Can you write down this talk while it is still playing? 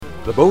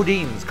The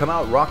BoDeans come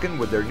out rocking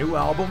with their new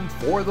album,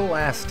 For the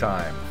Last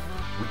Time.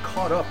 We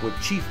caught up with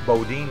Chief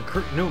BoDean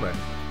Kurt Neumann,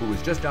 who was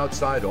just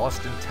outside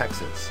Austin,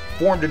 Texas.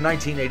 Formed in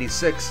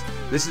 1986,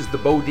 this is the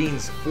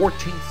BoDeans'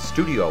 14th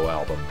studio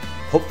album.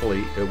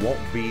 Hopefully, it won't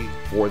be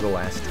for the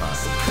last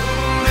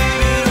time.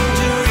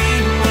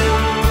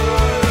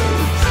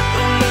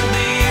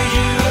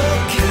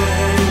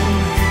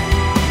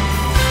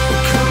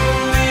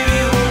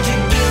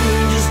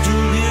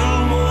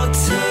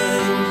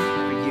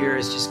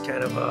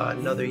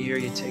 Another year,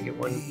 you take it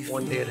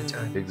one day at a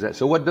time. Exactly.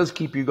 So what does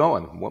keep you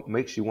going? What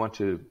makes you want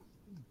to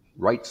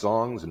write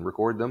songs and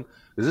record them?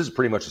 Because this is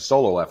pretty much a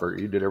solo effort.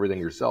 You did everything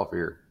yourself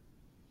here.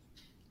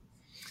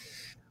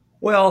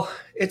 Well,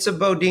 it's a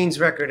BoDeans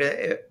record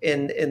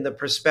in the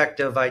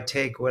perspective I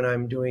take when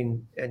I'm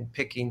doing and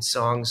picking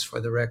songs for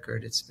the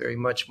record. It's very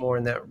much more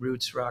in that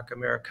roots rock,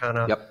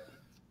 Americana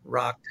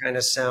rock kind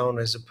of sound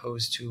as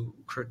opposed to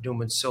Kurt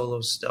Neumann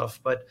solo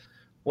stuff. But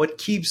what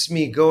keeps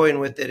me going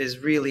with it is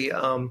really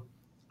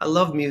I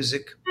love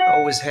music, I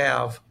always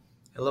have.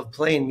 I love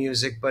playing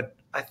music, but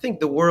I think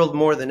the world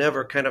more than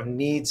ever kind of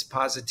needs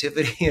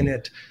positivity in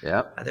it.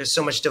 Yeah. There's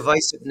so much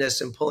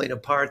divisiveness and pulling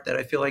apart that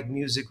I feel like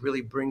music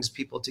really brings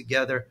people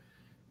together.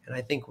 And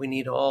I think we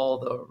need all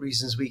the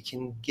reasons we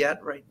can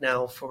get right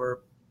now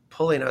for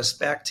pulling us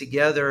back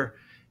together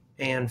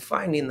and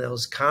finding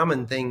those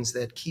common things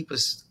that keep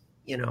us,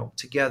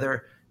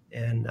 together.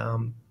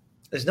 And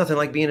there's nothing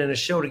like being in a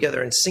show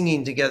together and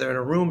singing together in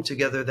a room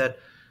together that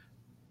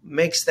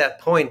makes that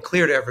point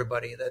clear to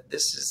everybody that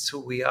this is who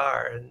we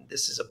are and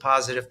this is a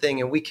positive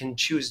thing and we can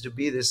choose to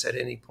be this at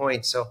any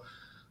point. So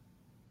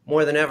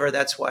more than ever,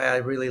 that's why I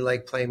really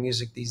like playing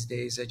music these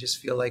days. I just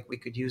feel like we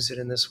could use it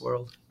in this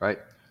world. Right.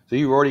 So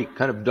you've already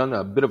kind of done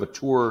a bit of a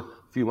tour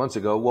a few months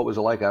ago. What was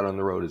it like out on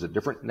the road? Is it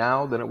different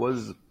now than it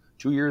was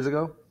 2 years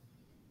ago?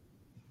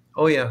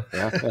 Oh, yeah.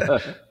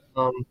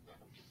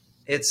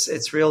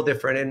 It's real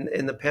different.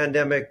 In the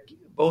pandemic,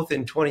 both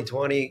in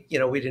 2020,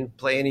 we didn't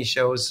play any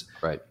shows.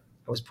 Right.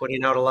 I was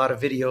putting out a lot of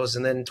videos,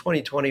 and then in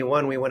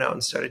 2021 we went out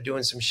and started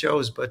doing some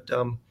shows, but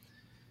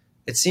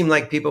it seemed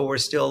like people were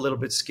still a little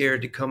bit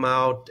scared to come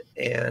out,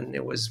 and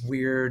it was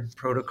weird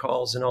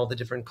protocols in all the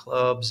different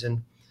clubs.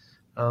 And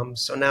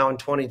so now in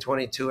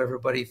 2022,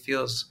 it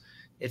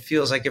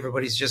feels like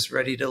everybody's just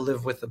ready to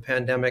live with the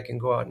pandemic and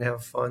go out and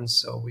have fun.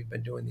 So we've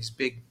been doing these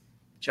big,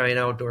 giant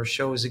outdoor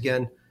shows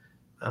again.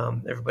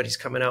 Everybody's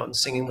coming out and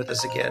singing with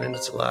us again, and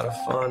it's a lot of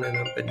fun,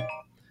 and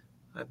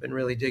I've been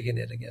really digging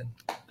it again.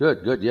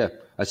 Good, yeah.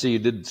 I see you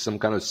did some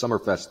kind of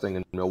Summerfest thing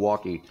in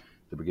Milwaukee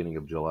at the beginning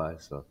of July.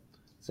 So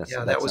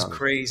that was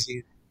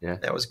crazy. Yeah,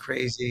 that was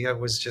crazy. I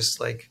was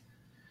just like,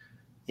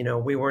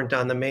 we weren't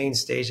on the main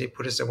stage. They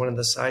put us at one of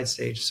the side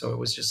stage, so it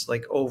was just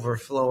like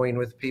overflowing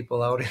with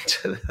people out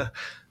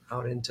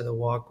into the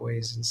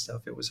walkways and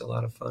stuff. It was a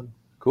lot of fun.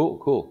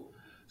 Cool.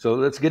 So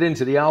let's get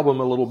into the album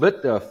a little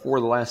bit.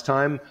 For the Last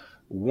Time,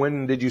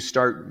 when did you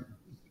start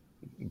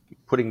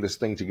putting this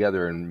thing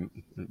together and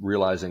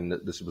realizing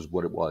that this was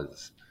what it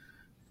was?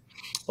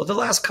 Well, the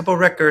last couple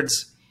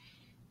records,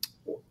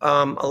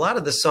 a lot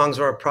of the songs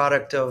were a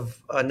product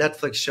of a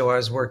Netflix show I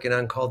was working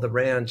on called The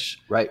Ranch.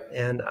 Right.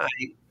 And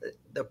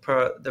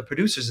the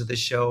producers of the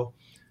show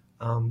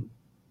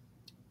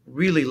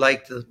really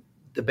liked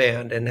the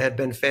band and had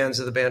been fans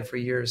of the band for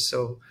years.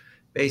 So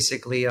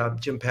basically,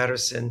 Jim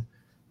Patterson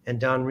and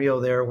Don Rio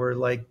there were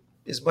like,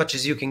 as much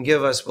as you can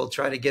give us, we'll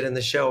try to get in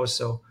the show.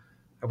 So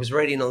I was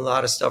writing a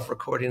lot of stuff,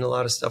 recording a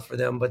lot of stuff for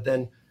them, but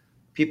then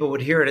people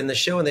would hear it in the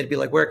show and they'd be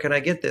like, where can I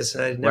get this?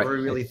 And I'd never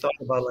really thought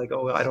about like,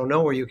 oh, I don't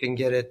know where you can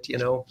get it,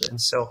 And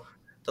so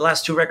the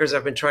last two records,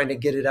 I've been trying to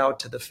get it out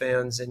to the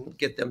fans and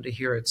get them to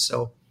hear it.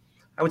 So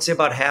I would say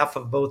about half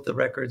of both the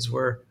records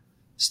were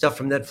stuff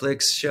from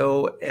Netflix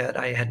show that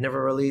I had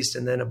never released,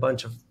 and then a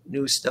bunch of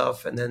new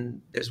stuff. And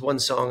then there's one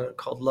song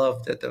called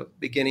Loved at the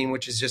beginning,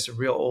 which is just a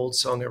real old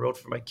song I wrote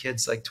for my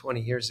kids like 20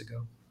 years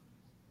ago.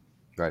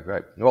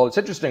 Right. Well, it's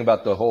interesting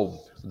about the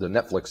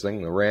Netflix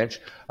thing, The Ranch.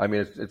 I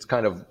mean, it's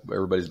kind of,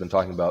 everybody's been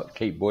talking about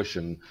Kate Bush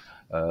and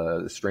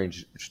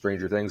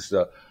Stranger Things.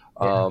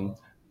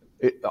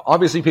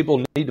 Obviously,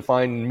 people need to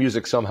find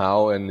music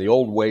somehow, and the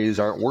old ways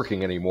aren't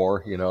working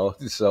anymore.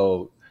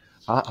 So,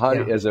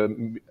 as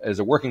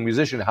a working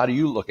musician, how do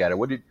you look at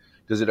it?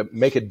 Does it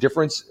make a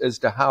difference as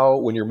to how,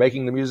 when you're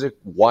making the music,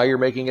 why you're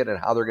making it, and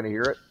how they're going to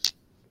hear it?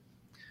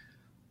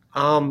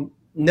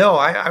 No,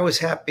 I was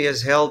happy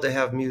as hell to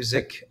have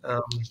music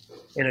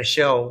in a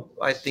show.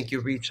 I think you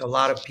reach a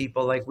lot of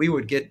people. Like we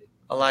would get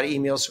a lot of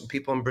emails from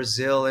people in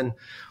Brazil and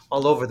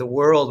all over the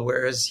world,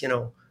 whereas,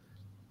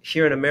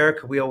 here in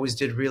America, we always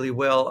did really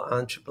well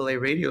on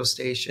AAA radio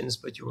stations,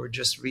 but you were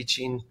just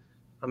reaching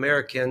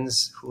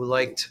Americans who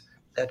liked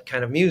that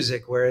kind of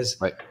music. Whereas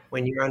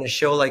when you're on a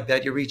show like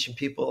that, you're reaching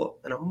people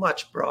in a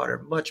much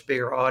broader, much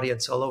bigger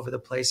audience all over the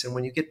place. And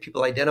when you get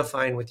people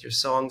identifying with your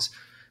songs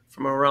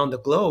from around the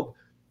globe,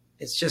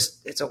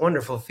 it's a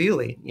wonderful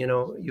feeling.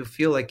 You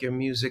feel like your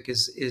music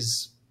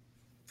is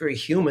very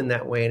human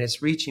that way, and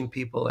it's reaching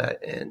people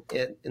in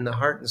the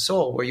heart and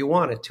soul where you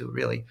want it to,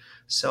 really.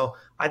 So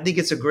I think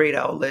it's a great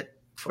outlet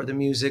for the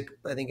music.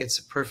 I think it's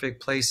a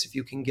perfect place if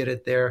you can get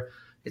it there.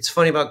 It's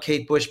funny about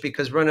Kate Bush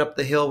because Run Up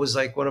the Hill was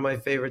like one of my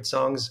favorite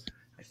songs.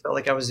 I felt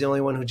like I was the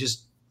only one who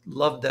just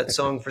loved that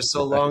song for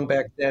so long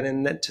back then,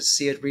 and then to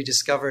see it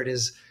rediscovered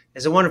is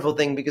a wonderful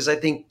thing because I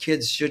think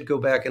kids should go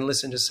back and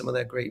listen to some of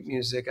that great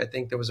music. I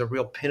think there was a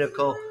real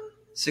pinnacle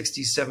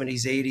 60s,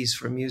 70s, 80s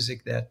for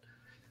music that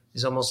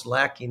is almost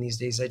lacking these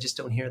days. I just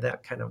don't hear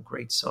that kind of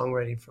great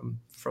songwriting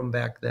from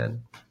back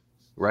then.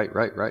 Right.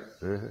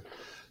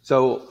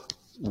 So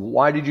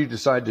why did you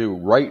decide to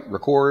write,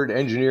 record,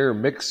 engineer,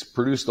 mix,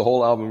 produce the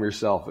whole album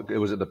yourself?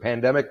 Was it the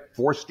pandemic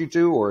forced you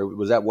to, or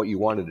was that what you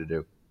wanted to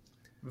do?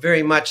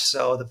 Very much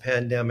so. The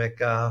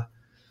pandemic,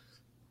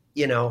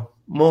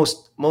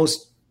 most,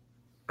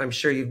 I'm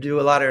sure you do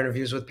a lot of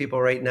interviews with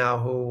people right now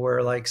who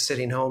were like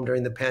sitting home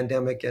during the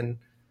pandemic, and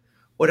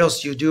what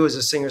else you do as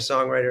a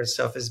singer-songwriter and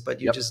stuff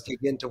but you just dig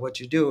into what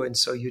you do. And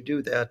so you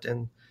do that.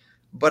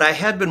 But I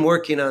had been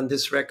working on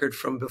this record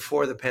from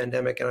before the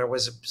pandemic, and I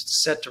was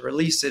set to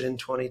release it in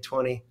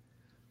 2020.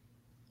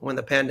 When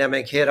the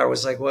pandemic hit, I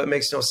was like, well, it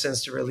makes no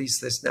sense to release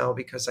this now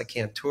because I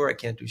can't tour, I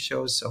can't do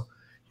shows. So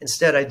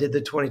instead I did the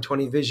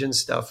 2020 Vision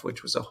stuff,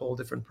 which was a whole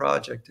different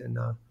project, and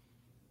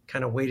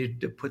kind of waited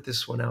to put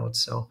this one out.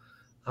 So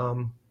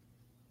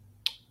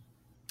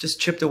just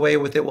chipped away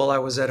with it while I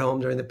was at home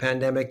during the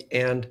pandemic.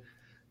 And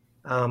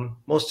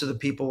most of the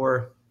people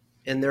were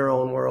in their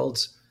own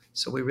worlds,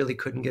 so we really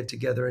couldn't get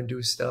together and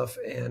do stuff.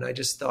 And I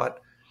just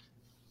thought,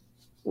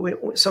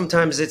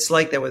 sometimes it's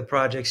like that with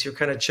projects. You're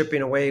kind of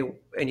chipping away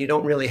and you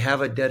don't really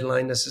have a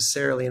deadline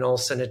necessarily, and all of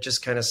a sudden it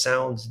just kind of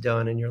sounds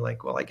done and you're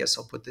like, well, I guess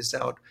I'll put this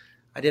out.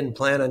 I didn't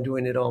plan on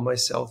doing it all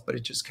myself, but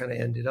it just kind of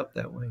ended up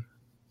that way.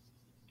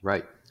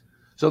 Right.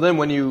 So then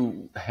when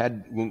you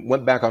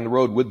went back on the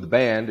road with the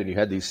band and you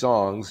had these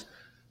songs,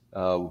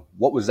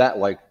 what was that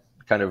like,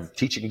 kind of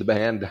teaching the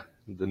band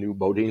the new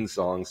BoDeans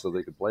songs so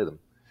they could play them?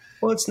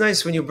 Well, it's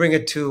nice when you bring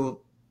it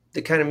to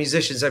the kind of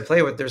musicians I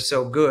play with. They're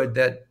so good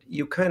that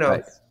you kind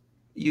of,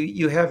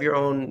 you have your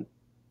own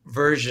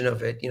version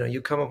of it.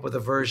 You come up with a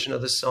version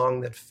of the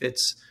song that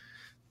fits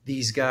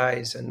these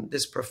guys and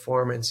this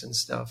performance and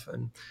stuff.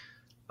 And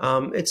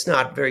it's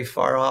not very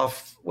far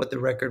off what the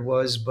record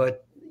was,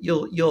 but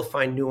you'll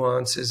find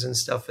nuances and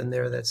stuff in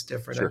there that's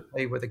different. Sure. I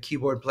play with a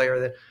keyboard player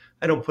that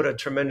I don't put a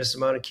tremendous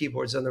amount of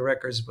keyboards on the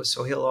records, but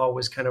so he'll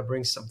always kind of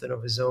bring something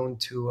of his own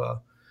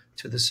to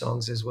the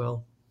songs as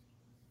well.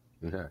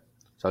 Okay.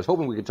 So I was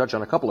hoping we could touch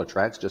on a couple of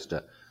tracks just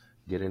to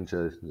get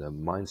into the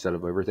mindset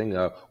of everything.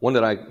 One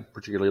that I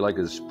particularly like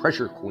is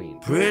Pressure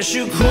Queen.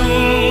 Pressure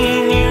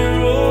Queen,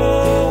 you're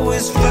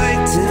always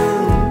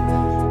fighting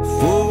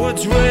for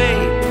what's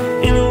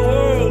right in a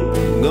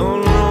world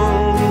gone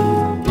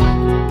wrong.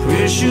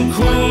 Pressure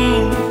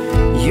Queen,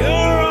 you're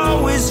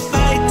always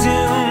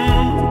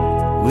fighting,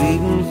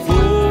 waiting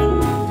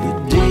for the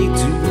day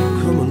to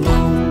come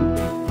along.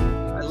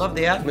 I love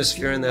the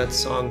atmosphere in that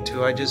song too.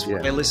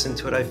 When I listen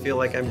to it, I feel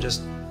like I'm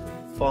just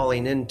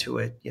falling into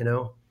it,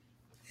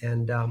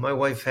 And my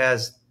wife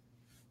has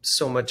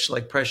so much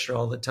like pressure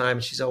all the time.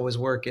 She's always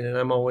working, and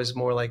I'm always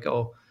more like,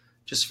 oh,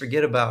 just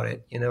forget about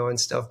it, and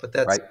stuff. But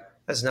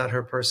that's not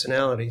her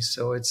personality.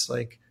 So it's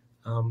like,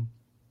 I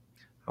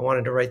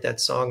wanted to write that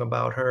song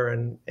about her,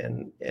 and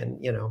I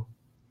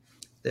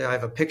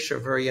have a picture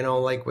of her,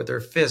 like with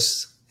her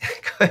fists,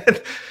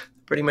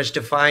 pretty much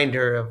defined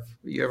her. Of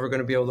you ever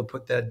going to be able to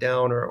put that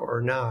down or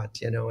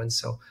not, And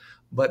so.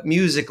 But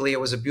musically, it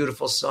was a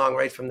beautiful song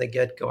right from the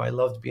get-go. I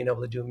loved being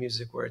able to do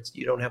music where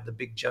you don't have the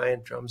big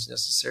giant drums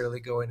necessarily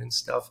going and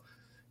stuff.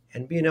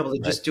 And being able to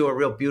just do a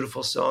real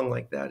beautiful song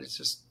like that, it's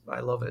just, I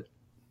love it.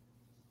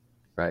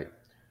 Right.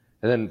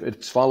 And then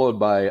it's followed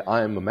by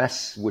I'm a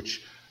Mess,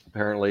 which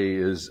apparently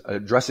is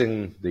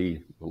addressing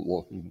the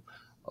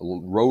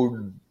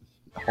road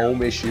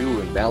home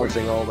issue and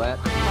balancing all that.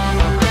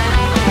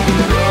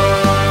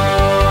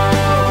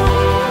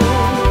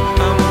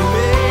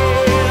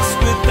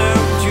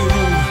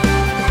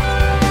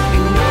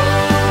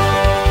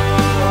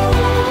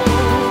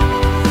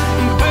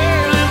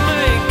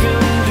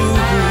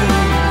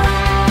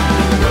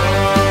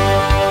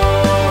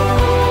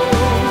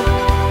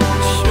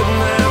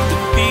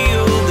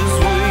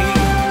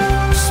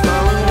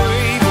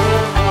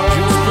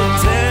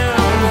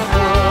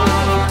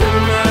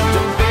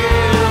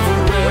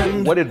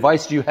 What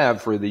advice do you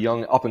have for the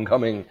young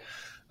up-and-coming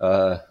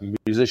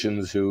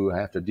musicians who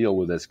have to deal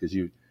with this? Because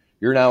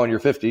you're now in your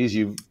 50s.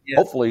 You've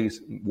hopefully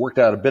worked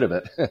out a bit of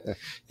it.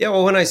 Yeah,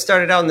 well, when I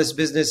started out in this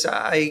business,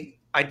 I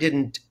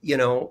didn't,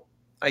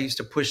 I used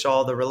to push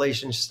all the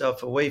relationship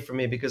stuff away from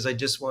me because I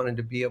just wanted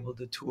to be able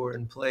to tour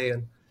and play.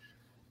 And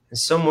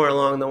somewhere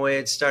along the way,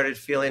 it started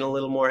feeling a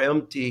little more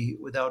empty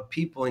without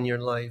people in your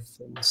life.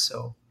 And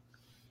so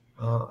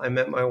I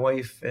met my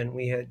wife and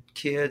we had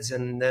kids,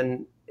 and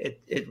then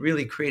it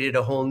really created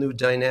a whole new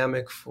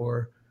dynamic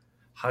for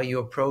how you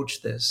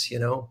approach this,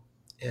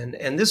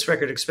 And this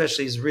record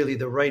especially is really,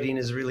 the writing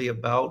is really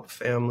about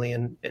family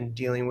and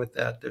dealing with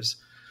that. There's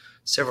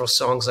several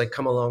songs like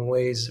Come a Long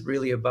Ways,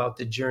 really about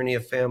the journey a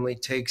family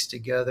takes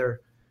together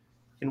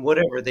in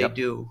whatever they Yep.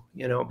 do,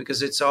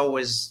 because it's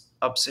always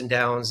ups and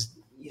downs,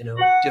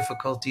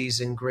 difficulties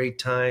and great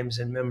times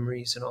and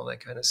memories and all that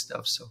kind of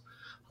stuff. So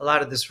a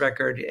lot of this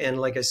record, and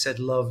like I said,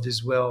 loved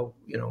as well,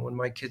 when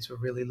my kids were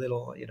really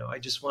little, I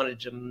just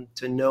wanted them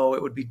to know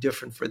it would be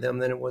different for them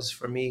than it was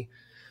for me.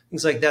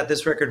 Things like that.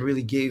 This record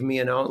really gave me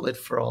an outlet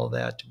for all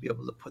that, to be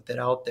able to put that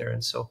out there.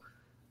 And so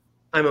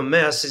I'm a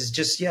Mess is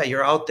just,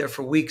 you're out there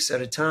for weeks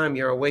at a time.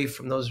 You're away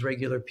from those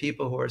regular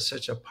people who are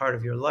such a part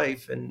of your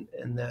life, and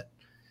that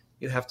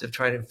you have to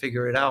try to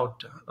figure it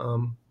out.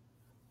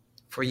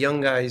 For young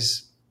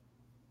guys,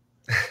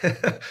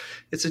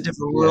 it's a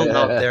different world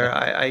out there.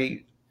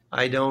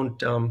 I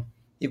don't,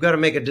 you've got to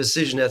make a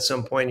decision at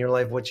some point in your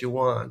life what you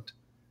want.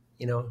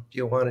 Do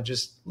you want to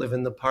just live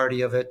in the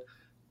party of it,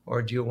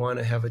 or do you want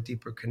to have a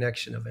deeper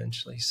connection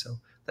eventually? So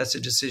that's a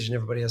decision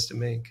everybody has to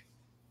make.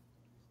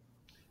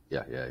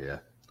 Yeah.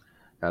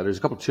 There's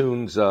a couple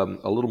tunes, A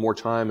Little More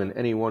Time and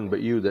Anyone But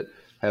You, that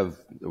have,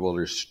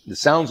 it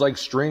sounds like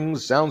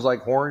strings, sounds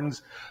like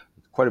horns,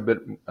 quite a bit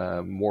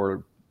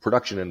more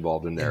production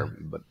involved in there.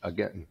 But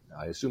again,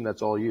 I assume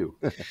that's all you.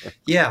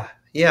 Yeah.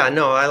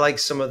 No, I like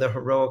some of the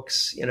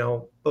heroics.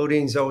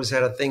 BoDeans always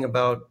had a thing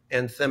about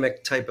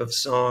anthemic type of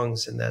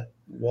songs and that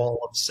wall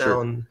of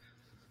sound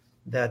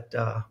that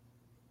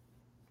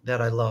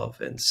I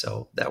love. And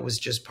so that was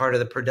just part of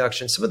the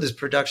production. Some of this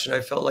production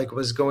I felt like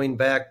was going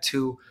back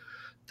to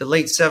the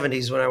late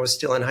 70s when I was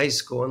still in high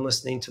school and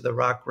listening to the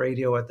rock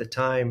radio at the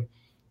time.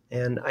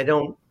 And I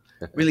don't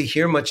really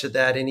hear much of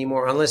that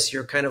anymore, unless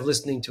you're kind of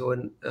listening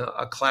to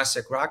a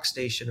classic rock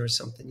station or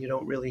something. You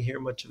don't really hear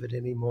much of it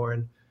anymore.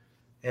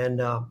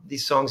 And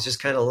these songs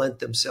just kind of lent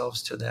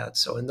themselves to that.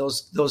 So in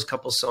those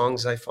couple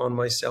songs, I found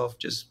myself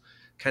just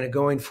kind of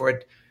going for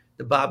it.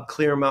 The Bob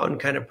Clearmountain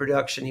kind of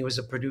production. He was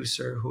a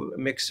producer,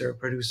 a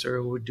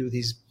producer who would do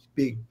these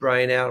big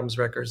Bryan Adams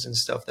records and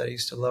stuff that I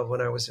used to love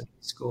when I was in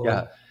school.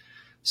 Yeah.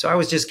 So I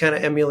was just kind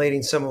of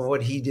emulating some of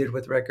what he did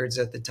with records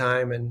at the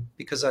time, and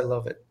because I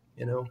love it,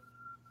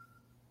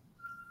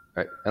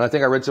 Right. And I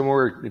think I read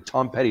somewhere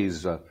Tom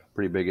Petty's a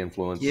pretty big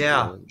influence.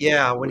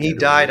 Yeah. When he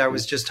died, I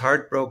was just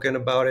heartbroken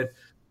about it.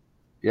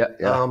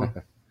 Yeah.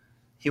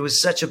 He was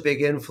such a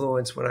big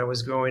influence when I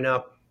was growing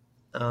up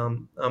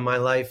on my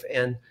life,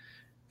 and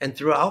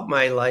throughout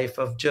my life,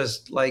 of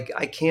just like,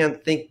 I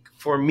can't think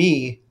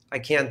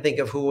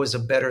of who was a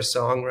better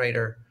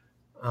songwriter.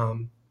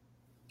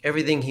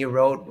 Everything he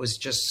wrote was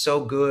just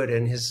so good,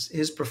 and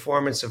his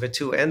performance of it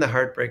too, and the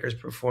Heartbreakers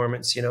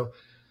performance,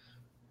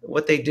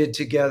 what they did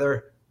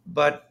together.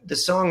 But the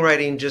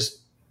songwriting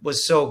just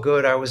was so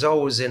good. I was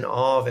always in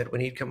awe of it. When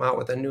he'd come out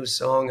with a new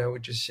song, I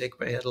would just shake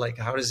my head like,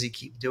 how does he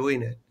keep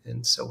doing it?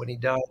 And so when he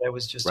died, I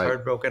was just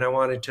heartbroken. I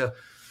wanted to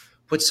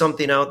put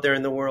something out there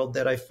in the world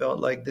that I felt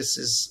like this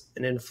is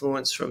an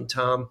influence from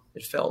Tom.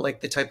 It felt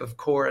like the type of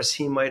chorus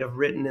he might have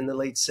written in the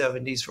late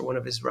 70s for one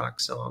of his rock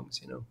songs,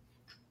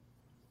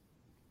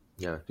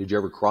 Yeah. Did you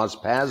ever cross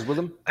paths with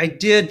him? I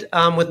did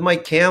with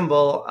Mike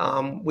Campbell.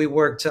 We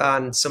worked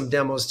on some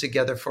demos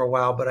together for a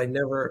while, but I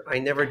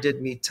never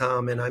did meet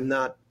Tom. And I'm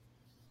not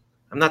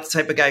the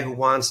type of guy who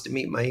wants to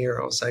meet my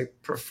heroes. I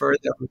prefer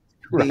them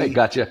to be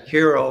Gotcha.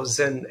 heroes,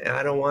 and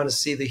I don't want to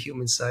see the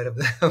human side of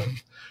them.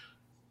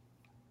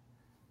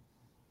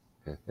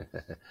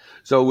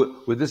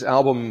 So with this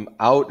album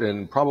out,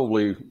 and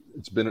probably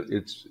it's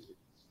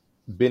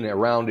been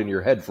around in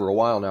your head for a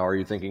while now, are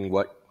you thinking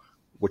what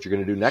you're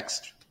going to do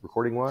next,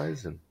 recording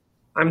wise? And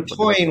I'm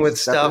toying with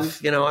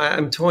stuff,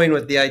 I'm toying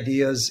with the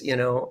ideas,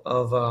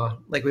 of,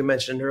 like we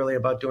mentioned earlier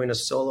about doing a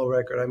solo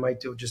record. I might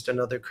do just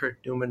another Kurt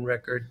Neumann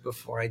record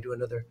before I do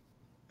another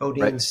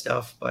BoDeans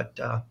stuff. But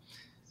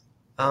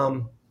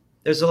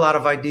there's a lot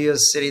of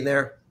ideas sitting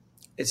there.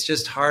 It's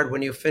just hard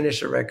when you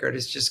finish a record.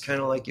 It's just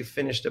kind of like you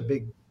finished a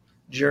big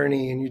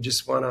journey and you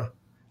just want to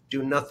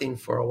do nothing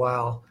for a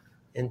while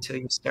until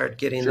you start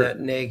getting that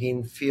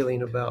nagging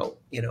feeling about,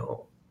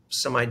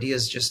 some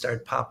ideas just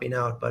start popping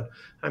out. But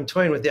I'm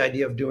toying with the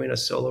idea of doing a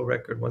solo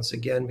record once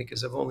again,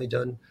 because I've only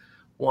done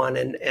one.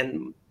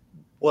 And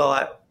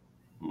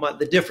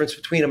the difference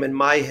between them in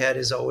my head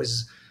is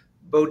always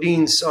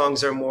BoDeans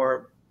songs are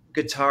more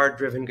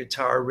guitar-driven,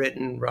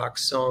 guitar-written rock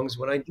songs.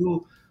 When I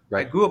do,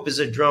 I grew up as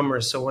a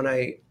drummer, so when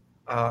I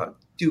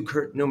do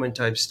Kurt Neumann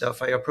type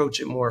stuff, I approach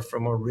it more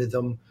from a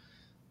rhythm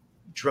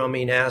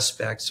drumming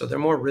aspect. So they're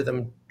more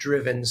rhythm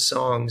driven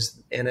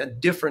songs and a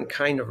different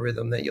kind of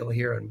rhythm that you'll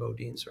hear on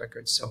BoDeans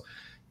records. So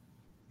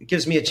it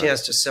gives me a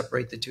chance to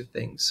separate the two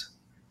things.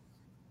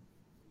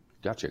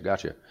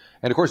 Gotcha.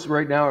 And of course,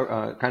 right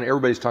now, kind of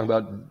everybody's talking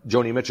about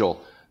Joni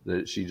Mitchell.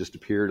 That she just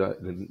appeared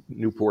at the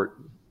Newport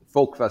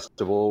Folk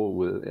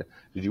Festival.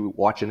 Did you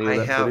watch any of that?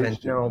 I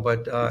haven't, no.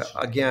 But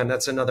again,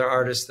 that's another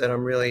artist that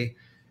I'm really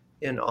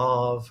in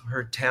awe of.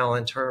 Her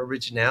talent, her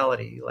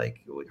originality,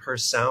 like her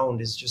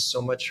sound is just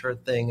so much her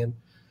thing, and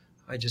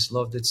I just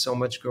loved it so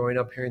much growing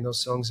up, hearing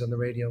those songs on the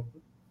radio.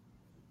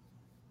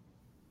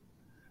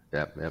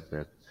 Yep.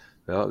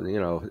 Well,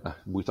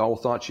 we all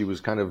thought she was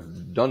kind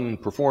of done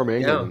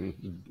performing,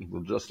 and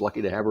we're just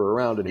lucky to have her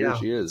around, and here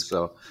she is.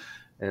 So,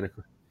 and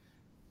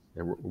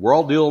And we're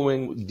all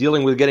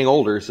dealing with getting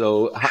older.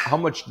 So how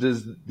much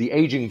does the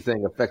aging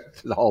thing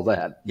affect all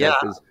that? Yeah.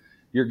 Because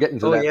you're getting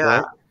to Oh that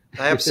yeah. point.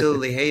 I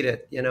absolutely hate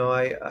it. You know,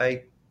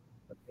 I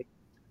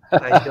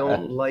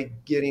don't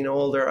like getting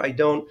older.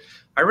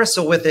 I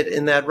wrestle with it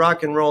in that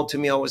rock and roll to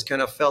me always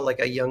kind of felt like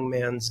a young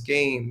man's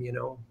game, you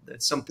know,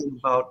 that something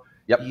about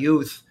Yep.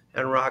 youth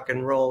and rock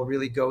and roll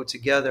really go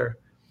together.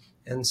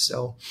 And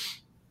so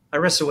I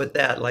wrestle with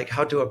that, like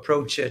how to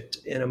approach it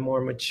in a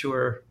more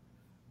mature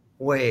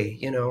way,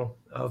 you know,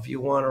 of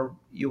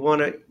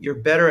you're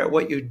better at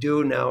what you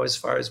do now as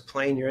far as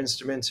playing your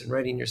instruments and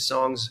writing your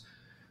songs.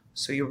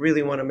 So you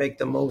really want to make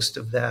the most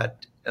of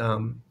that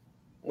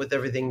with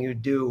everything you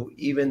do,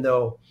 even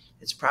though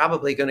it's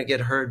probably going to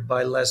get heard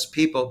by less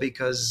people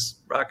because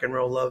rock and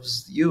roll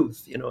loves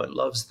youth. You know, it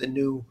loves the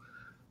new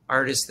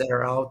artists that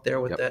are out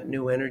there with Yep. that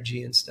new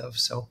energy and stuff.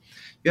 So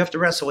you have to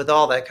wrestle with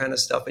all that kind of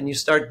stuff. And you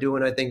start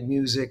doing, I think,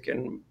 music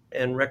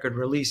and record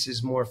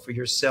releases more for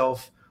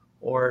yourself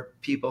or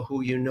people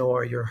who you know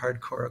are your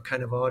hardcore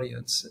kind of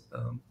audience.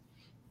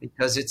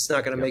 Because it's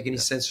not going to make any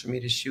sense for me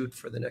to shoot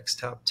for the next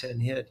top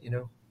 10 hit, you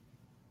know?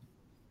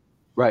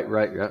 Right.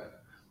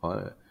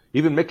 Yeah.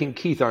 Even Mick and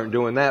Keith aren't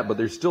doing that, but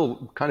they're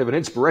still kind of an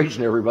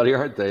inspiration to everybody,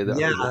 aren't they?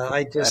 Yeah,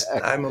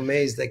 I'm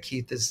amazed that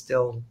Keith is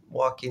still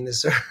walking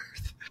this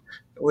earth,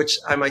 which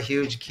I'm a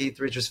huge Keith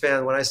Richards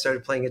fan. When I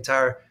started playing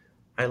guitar,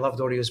 I loved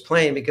what he was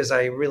playing because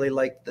I really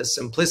liked the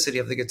simplicity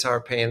of the guitar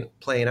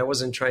playing. I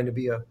wasn't trying to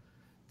be a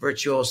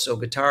virtuoso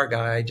guitar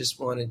guy. I just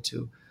wanted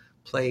to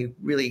play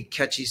really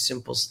catchy,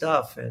 simple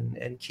stuff.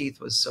 And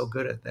Keith was so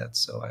good at that.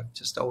 So I've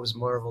just always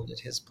marveled at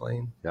his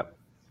playing. Yep.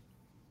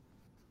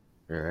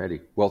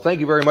 Alrighty. Well, thank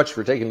you very much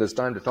for taking this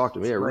time to talk to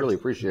me. I really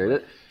appreciate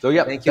it. So,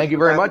 yeah, thank you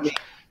very much,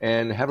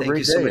 and have a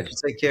great day. Thank you so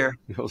much. Take care.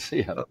 We'll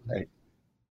see you.